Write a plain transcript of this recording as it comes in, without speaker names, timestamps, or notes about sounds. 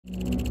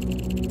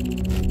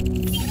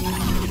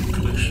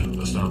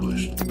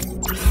established.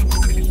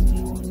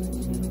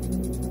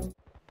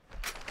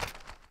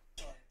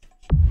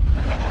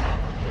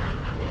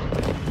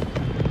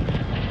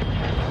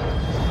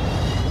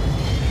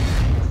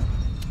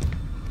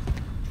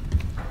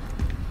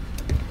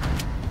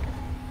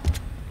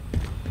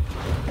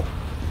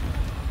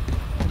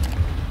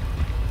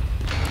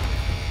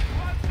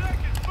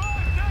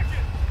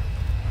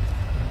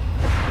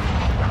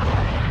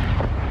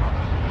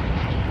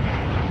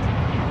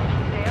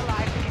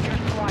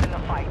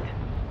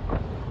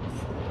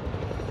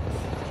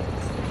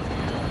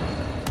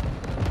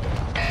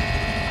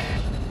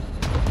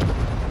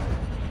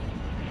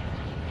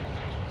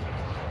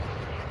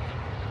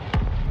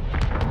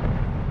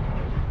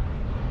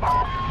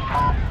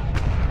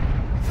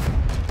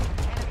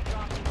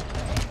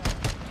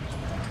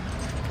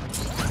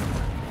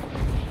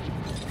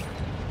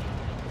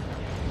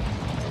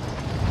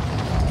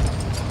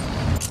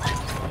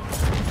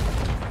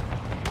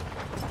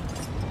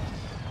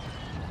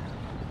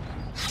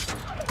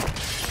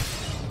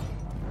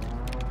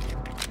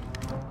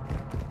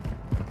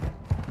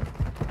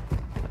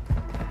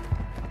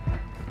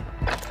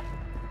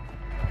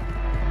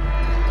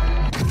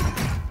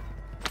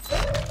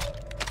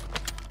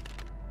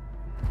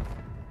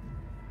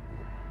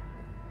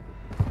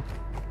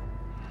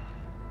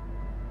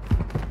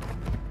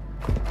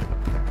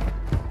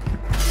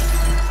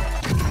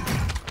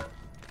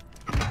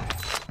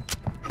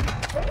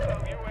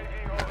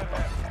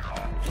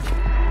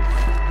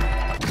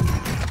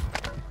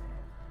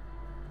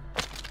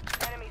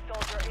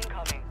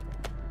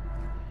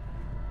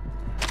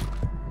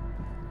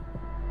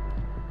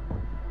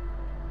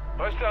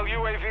 Hostile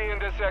UAV in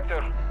this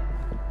sector.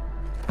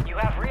 You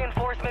have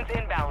reinforcements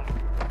inbound.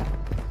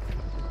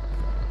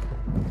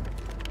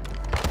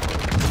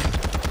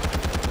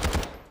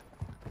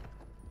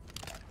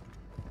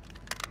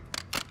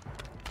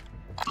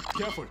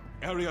 Careful,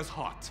 area's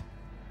hot.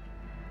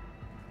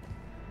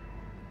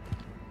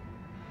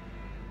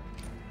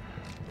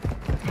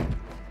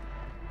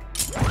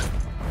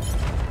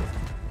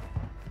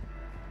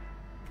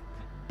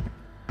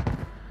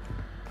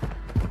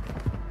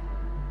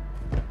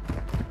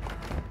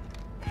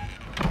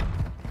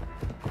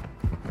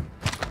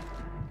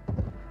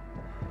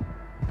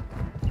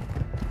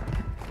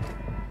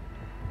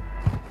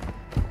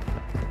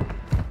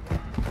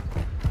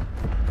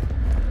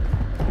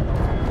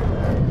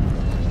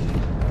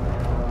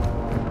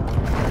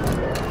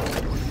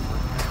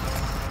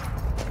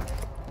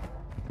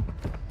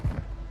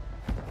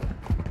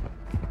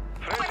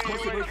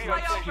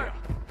 Here.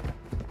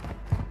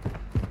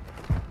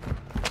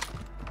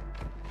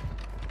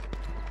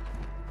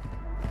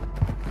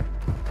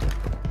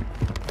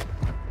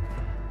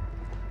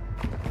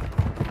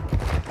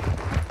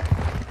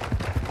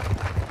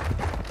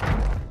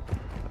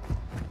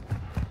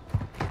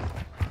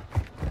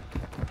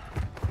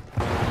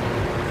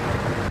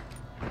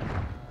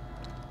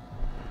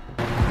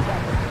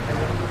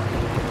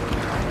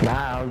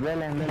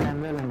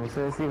 Velen,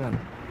 ustedes sigan.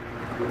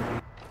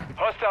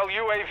 Hostile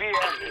UAV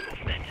active.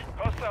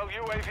 Hostile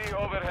UAV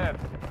overhead.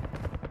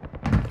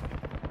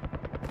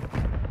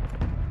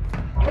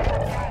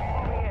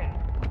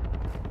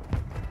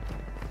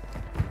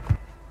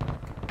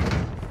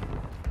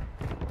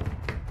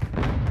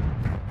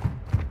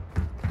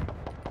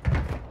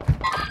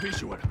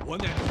 Visual,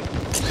 one enemy.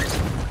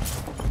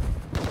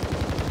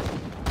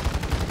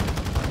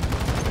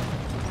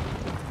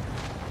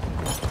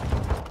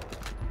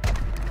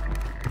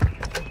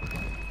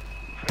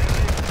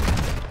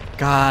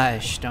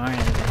 Gosh darn it,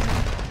 man.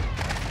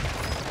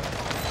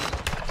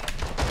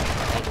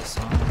 I just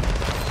saw him.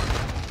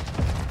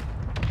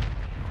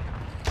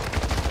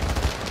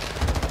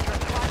 Your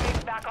squad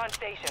mate's back on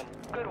station.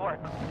 Good work.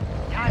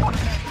 Time to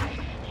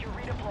you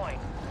redeploying.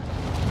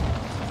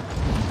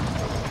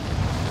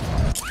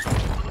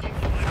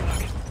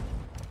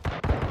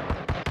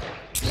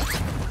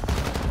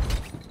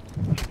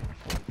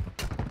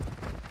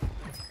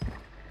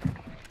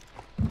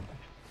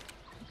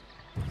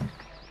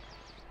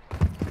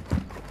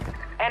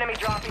 Enemy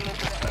dropping into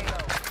the AO.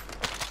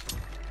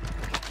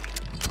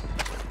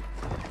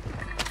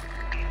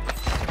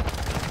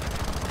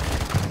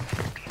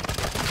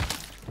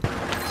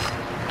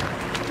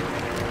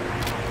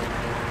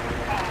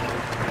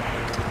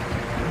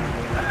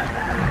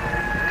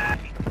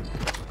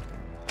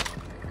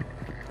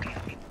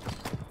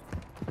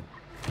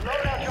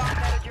 Loadout drop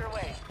headed your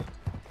way.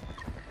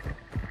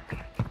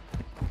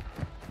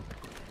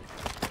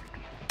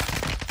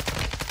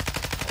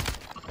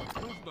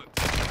 Movement.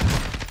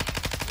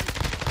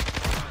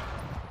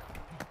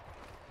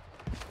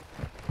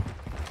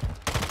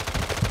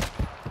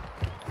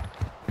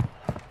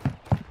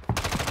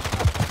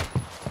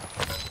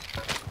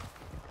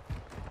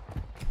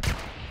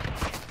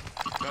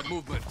 Got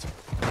movement.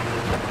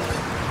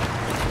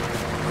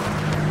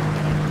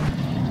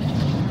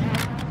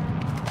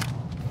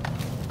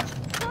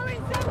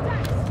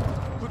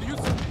 Could use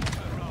some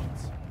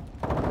rounds.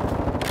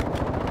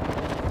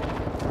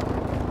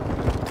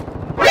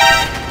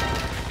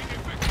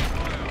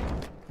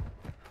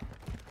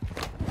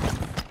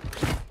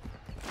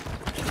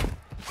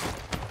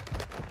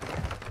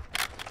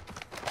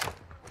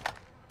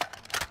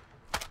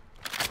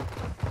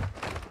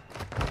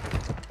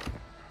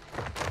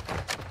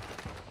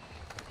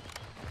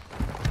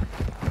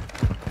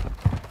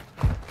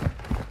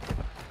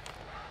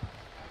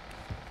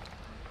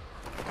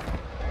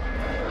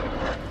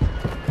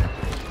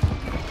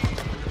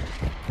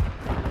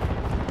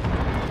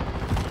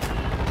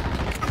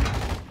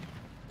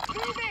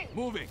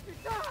 Moving.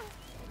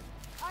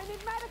 I need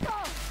medical!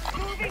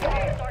 Moving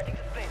out. Starting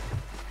to split.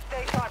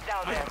 Stay sharp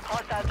down there.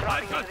 Hostiles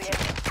dropping got into the you.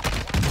 area.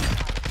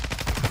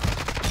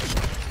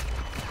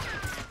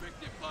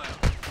 Effective fire.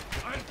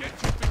 I'll get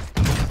you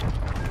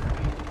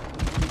fixed.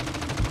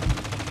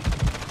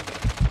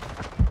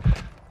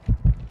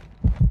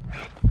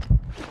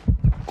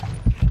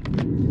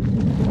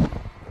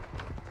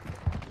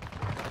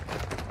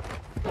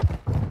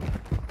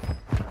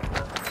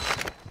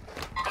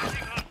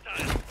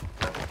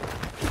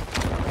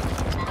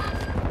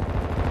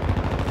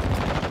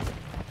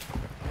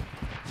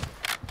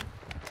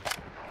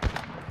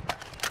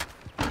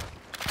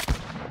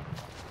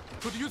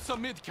 Could use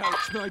some mid-couch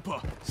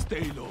sniper.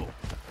 Stay low.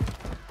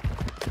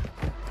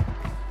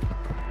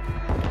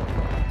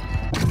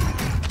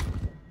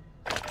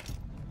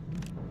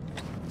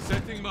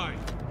 Setting mine.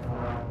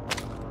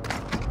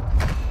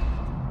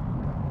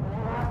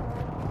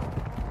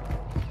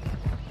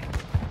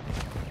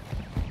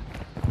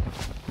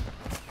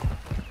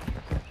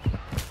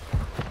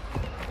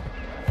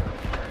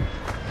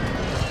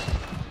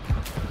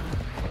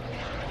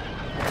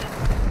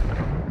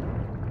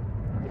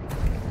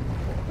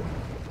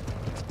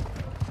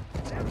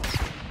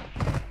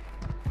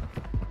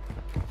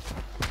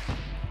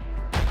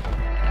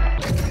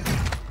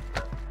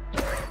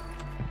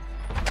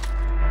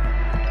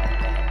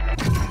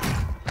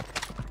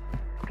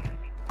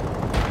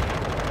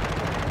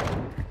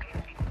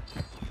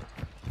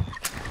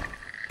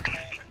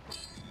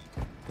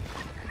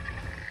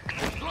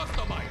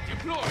 Cluster mine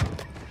deployed.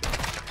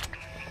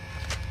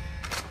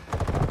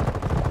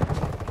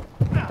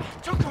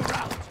 Took a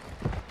route.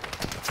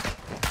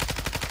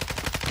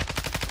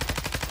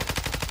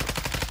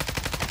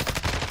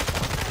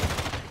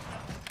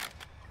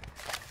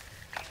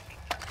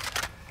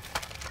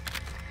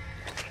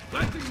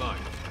 Planting mine.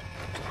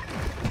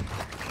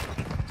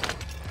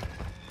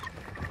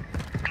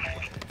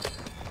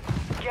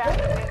 Gas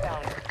is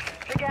inbound.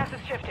 The gas is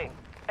shifting.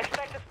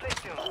 Expect a split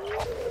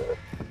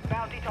soon.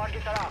 Bounty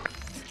targets are up.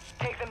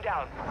 Take them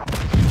down.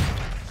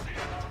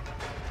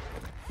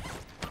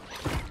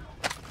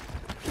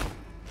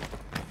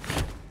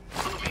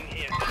 Moving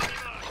here.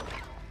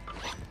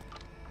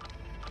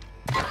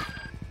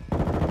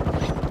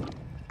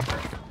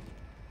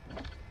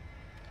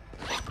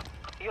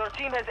 Your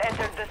team has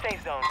entered the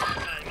safe zone.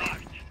 I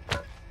marked.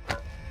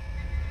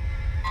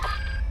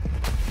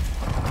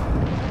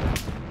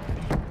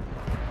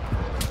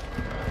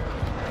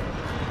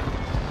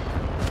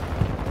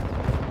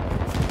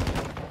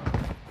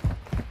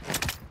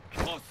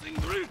 Tossing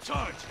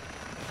recharge.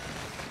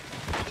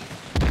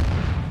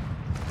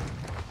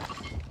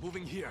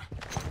 Moving here.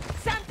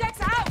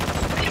 Semtex out!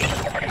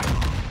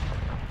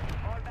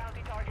 All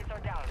bounty targets are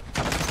down.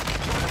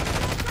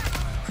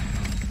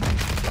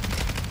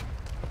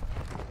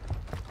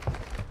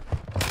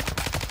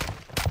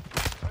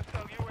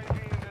 Hostile UAV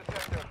in this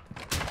sector.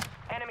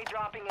 Enemy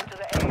dropping into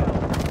the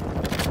AO.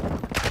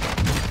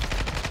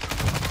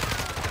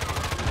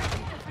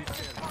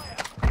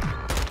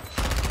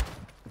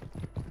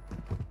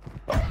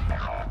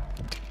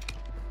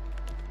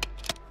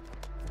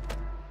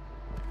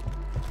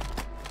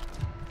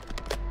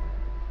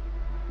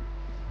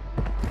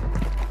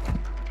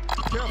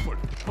 Careful.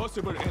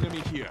 Possible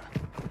enemy here.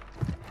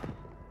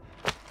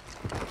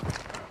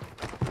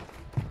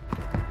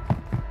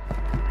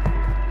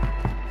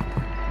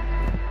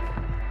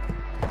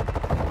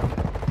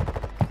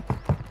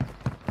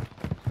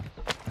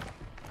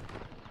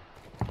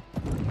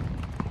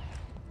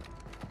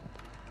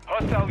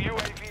 Hostile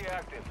UAV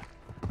active.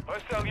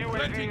 Hostile UAV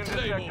Planting in this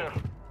Claymore.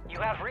 sector. You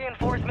have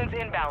reinforcements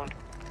inbound.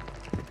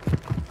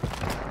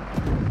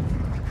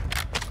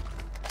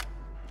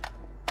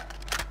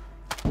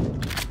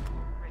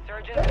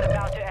 Resurgence is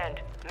about to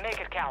end. Make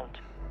it count.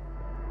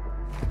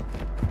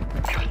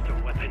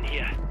 Custom weapon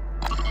here.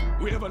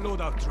 We have a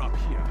loadout drop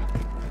here.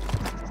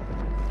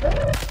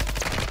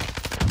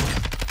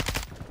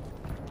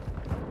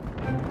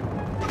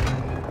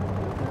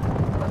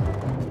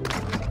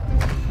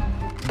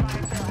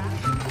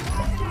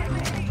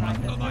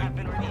 Cluster mine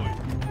deployed.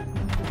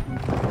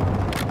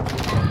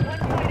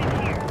 One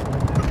unit here.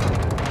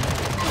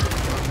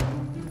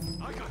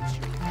 I got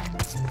you.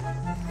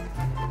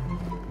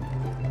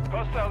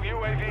 Hostile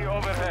UAV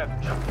overhead.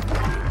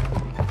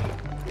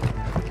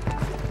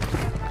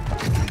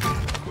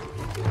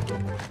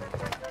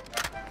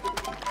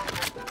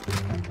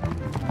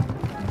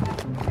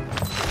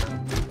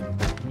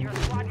 Your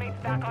squad mates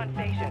back on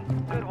station.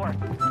 Good work.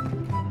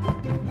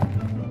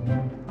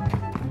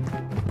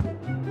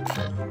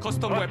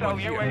 Custom weapon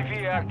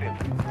here. active.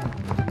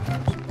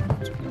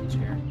 It's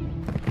here.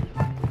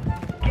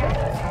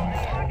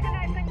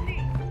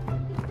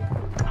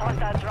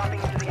 Hostiles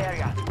dropping into the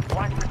area.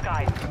 Watch the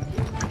skies.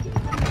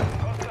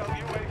 Hostile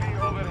UAV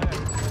overhead.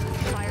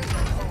 Fire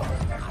zone over.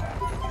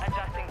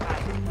 Adjusting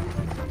time.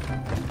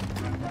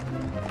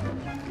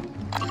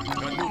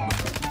 Got movement.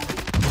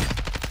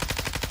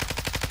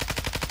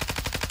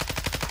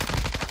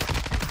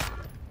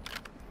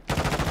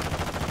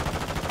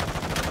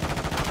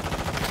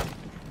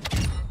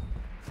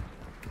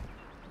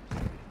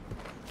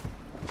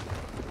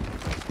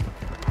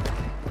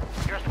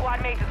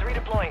 That mate is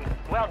redeploying.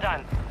 Well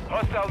done.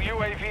 Hostile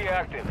UAV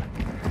active.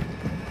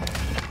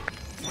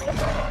 No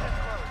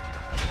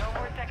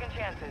more second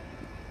chances.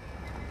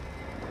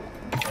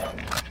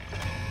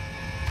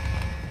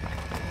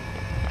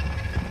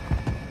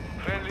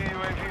 Friendly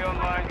UAV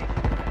online.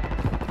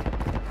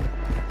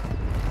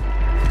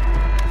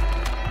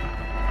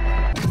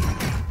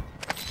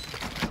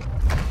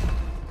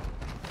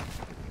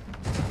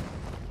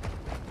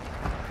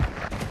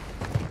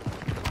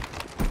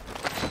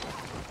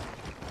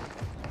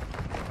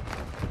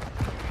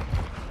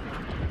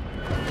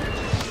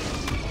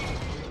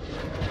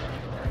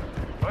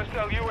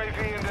 Hostile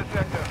UAV in this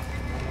sector.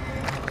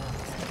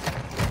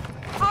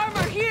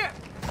 Armor here!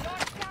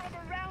 Large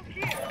caliber round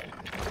here.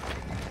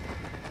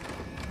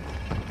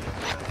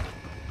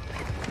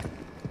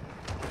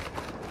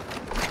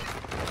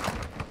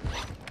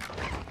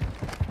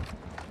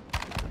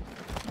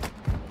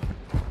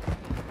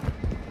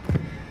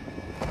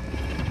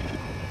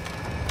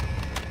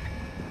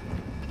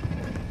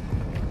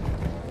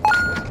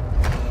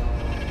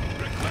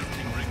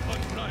 Requesting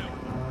recon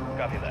flyover.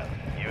 Copy that.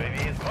 UAV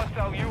is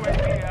hostile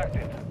UAV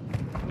active.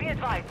 Be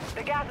advised,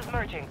 the gas is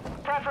merging.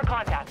 Prep for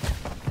contact.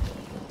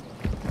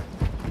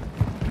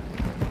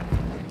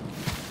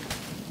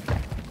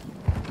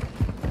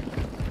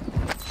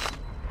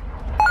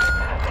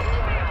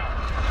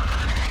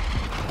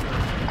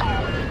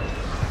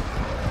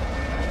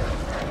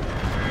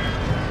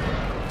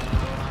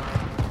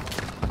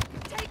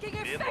 Taking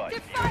Be effective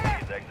advised, fire!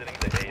 UAV is exiting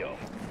the AO.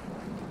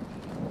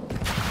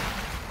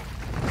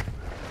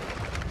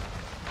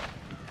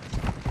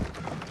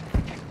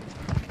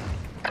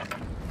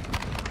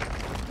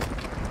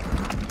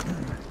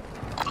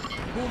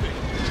 Moving.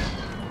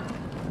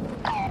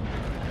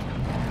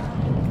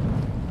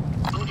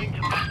 Moving to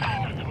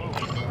position. Let's move.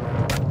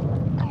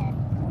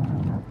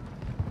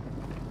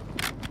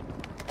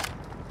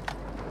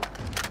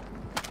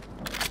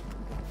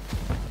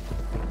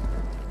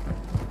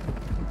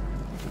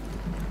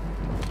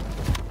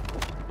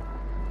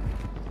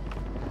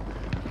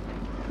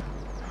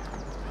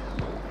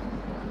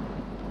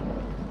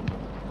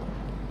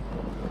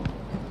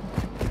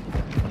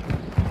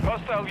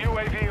 Hostile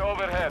UAV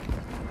overhead.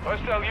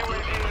 Hostile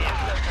UAV in this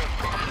sector.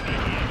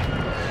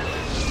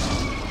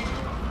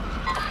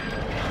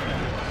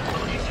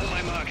 Moving to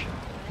my mark.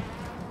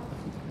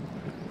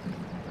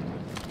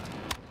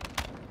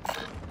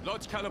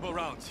 Large caliber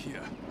rounds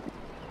here.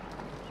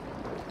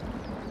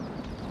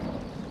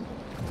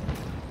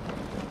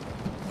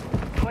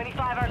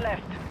 $25 are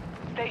left.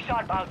 Stay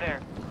sharp out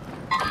there.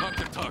 Mark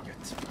the target.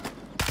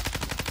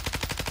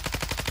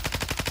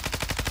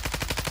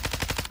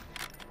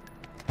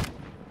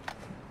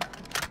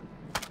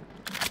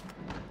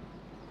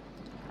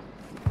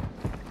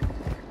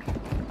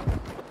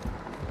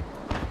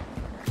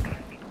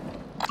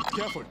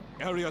 Careful,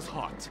 area's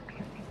hot.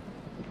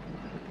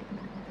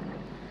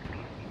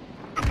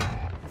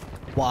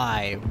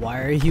 Why?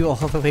 Why are you all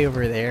the way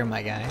over there,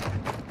 my guy?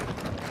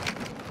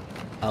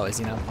 Oh, is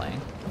he not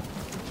playing?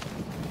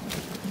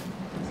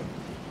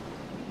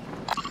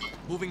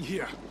 Moving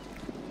here.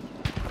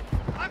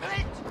 I'm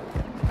hit!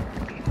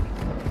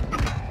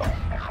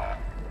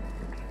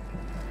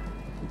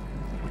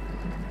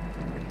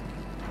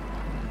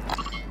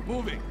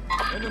 Moving.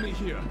 Enemy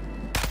here.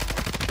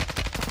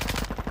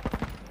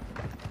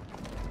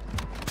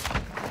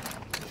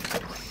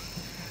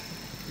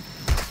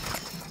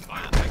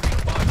 I'm taking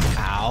fire.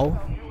 Ow.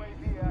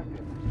 UAV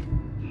active.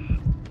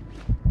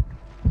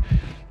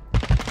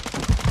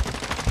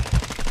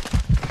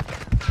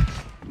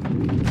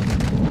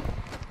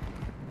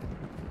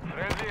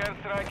 Friendly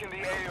airstrike in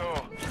the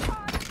AO.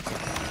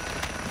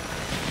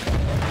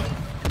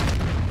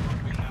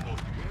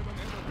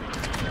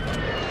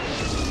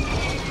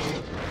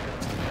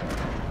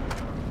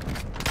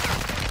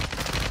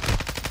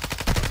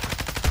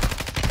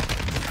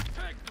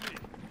 Tag me.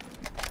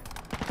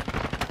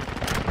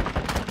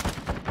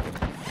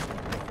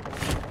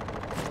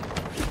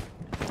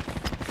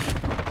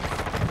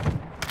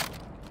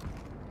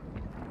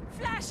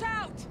 Flash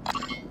out!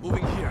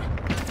 Moving here.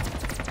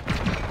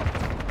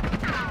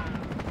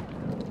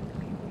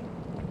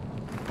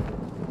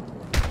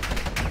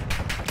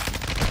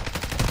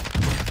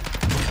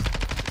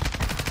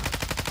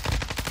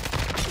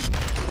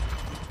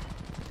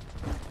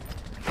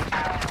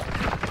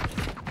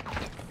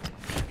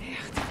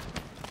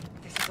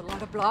 This is a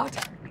lot of blood.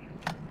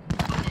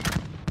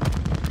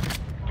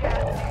 Gas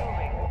is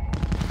moving.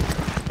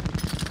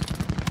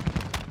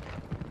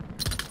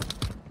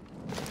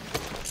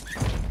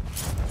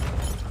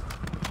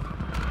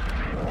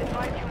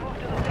 Advise you move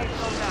to the safe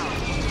zone now.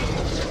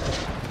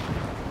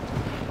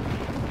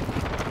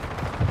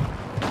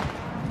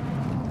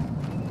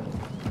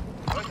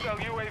 Hostile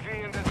UAV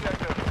in this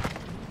sector.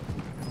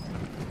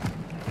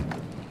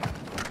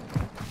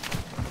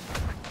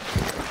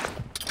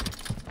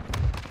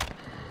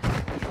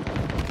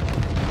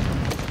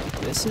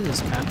 This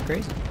is kind of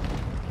crazy.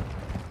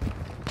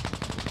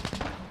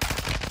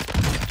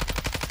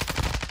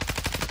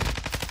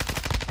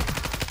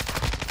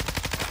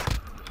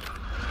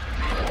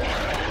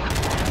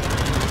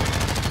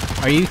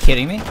 Are you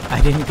kidding me? I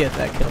didn't get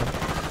that kill.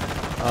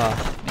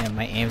 Oh man,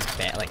 my aim's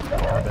bad, like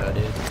Barbo,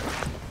 dude.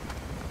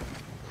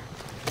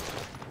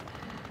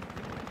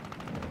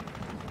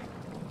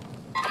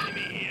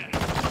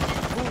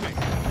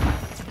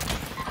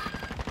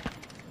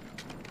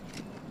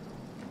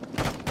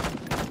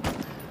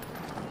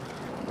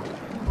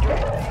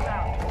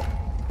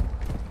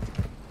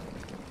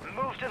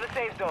 Move to the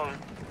safe zone.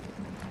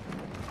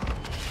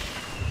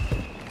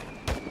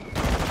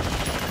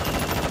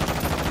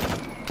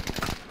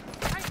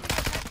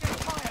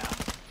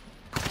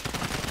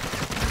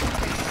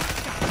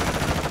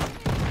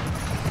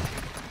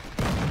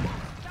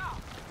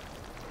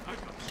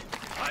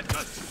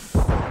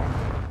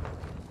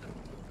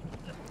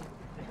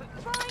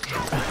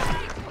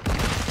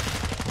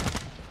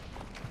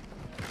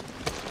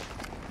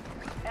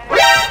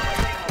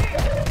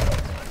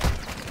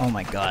 Oh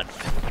my god.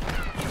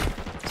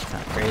 It's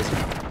kind of crazy.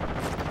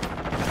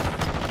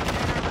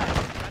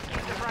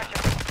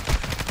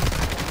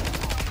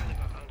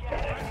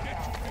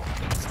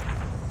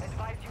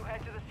 Advise you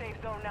head to the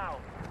safe zone now.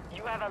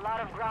 You have a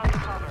lot of ground to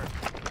cover.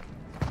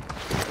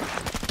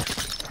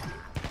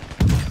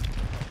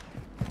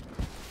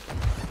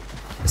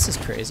 This is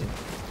crazy.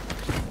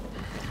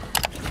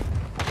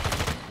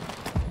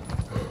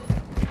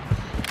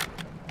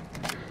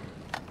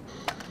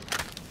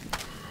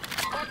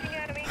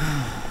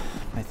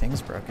 My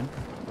thing's broken.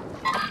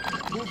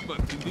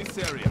 Movement in this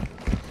area.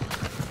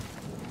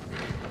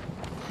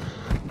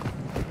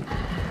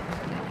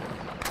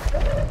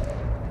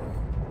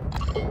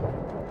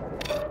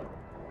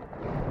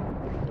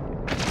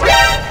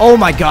 Oh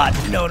my god!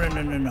 No, no,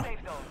 no, no, no. Safe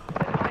zone.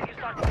 Advise you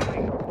start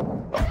moving.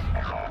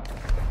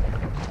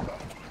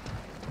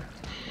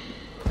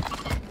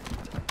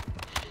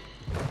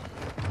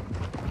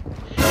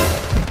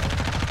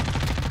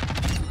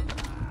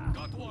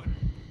 Got one.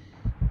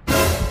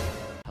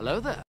 Hello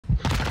there.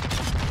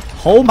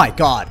 Oh my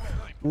god!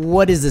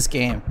 What is this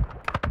game?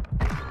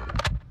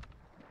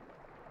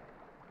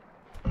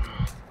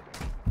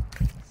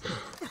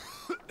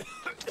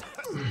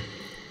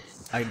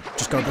 I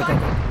just go.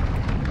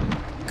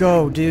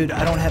 Go, dude.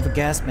 I don't have a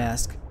gas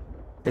mask.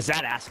 Is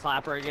that Ass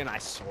Clapper again? I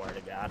swear to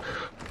God.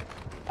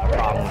 I had a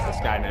problem with this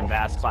guy named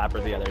Ass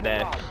Clapper the other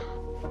day.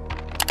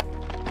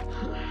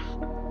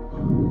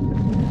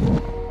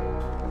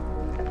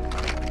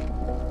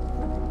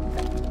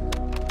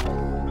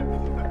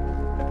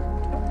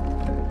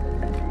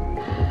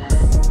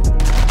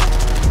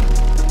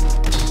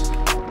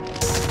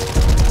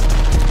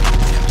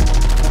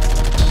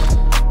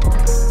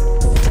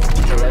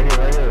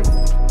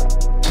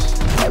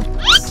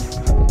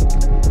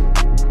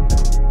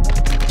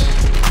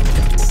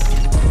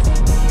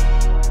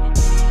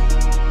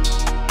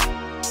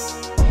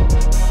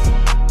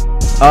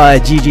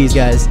 GG's,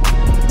 guys.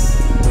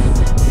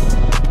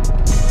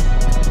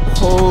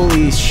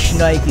 Holy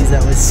shnikes,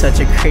 that was such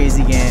a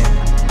crazy game.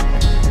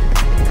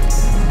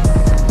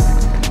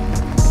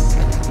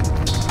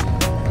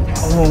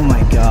 Oh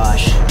my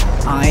gosh.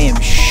 I am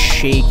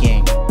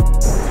shaking.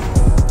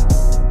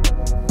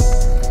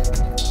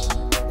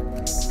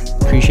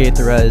 Appreciate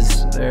the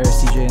res there,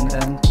 CJ and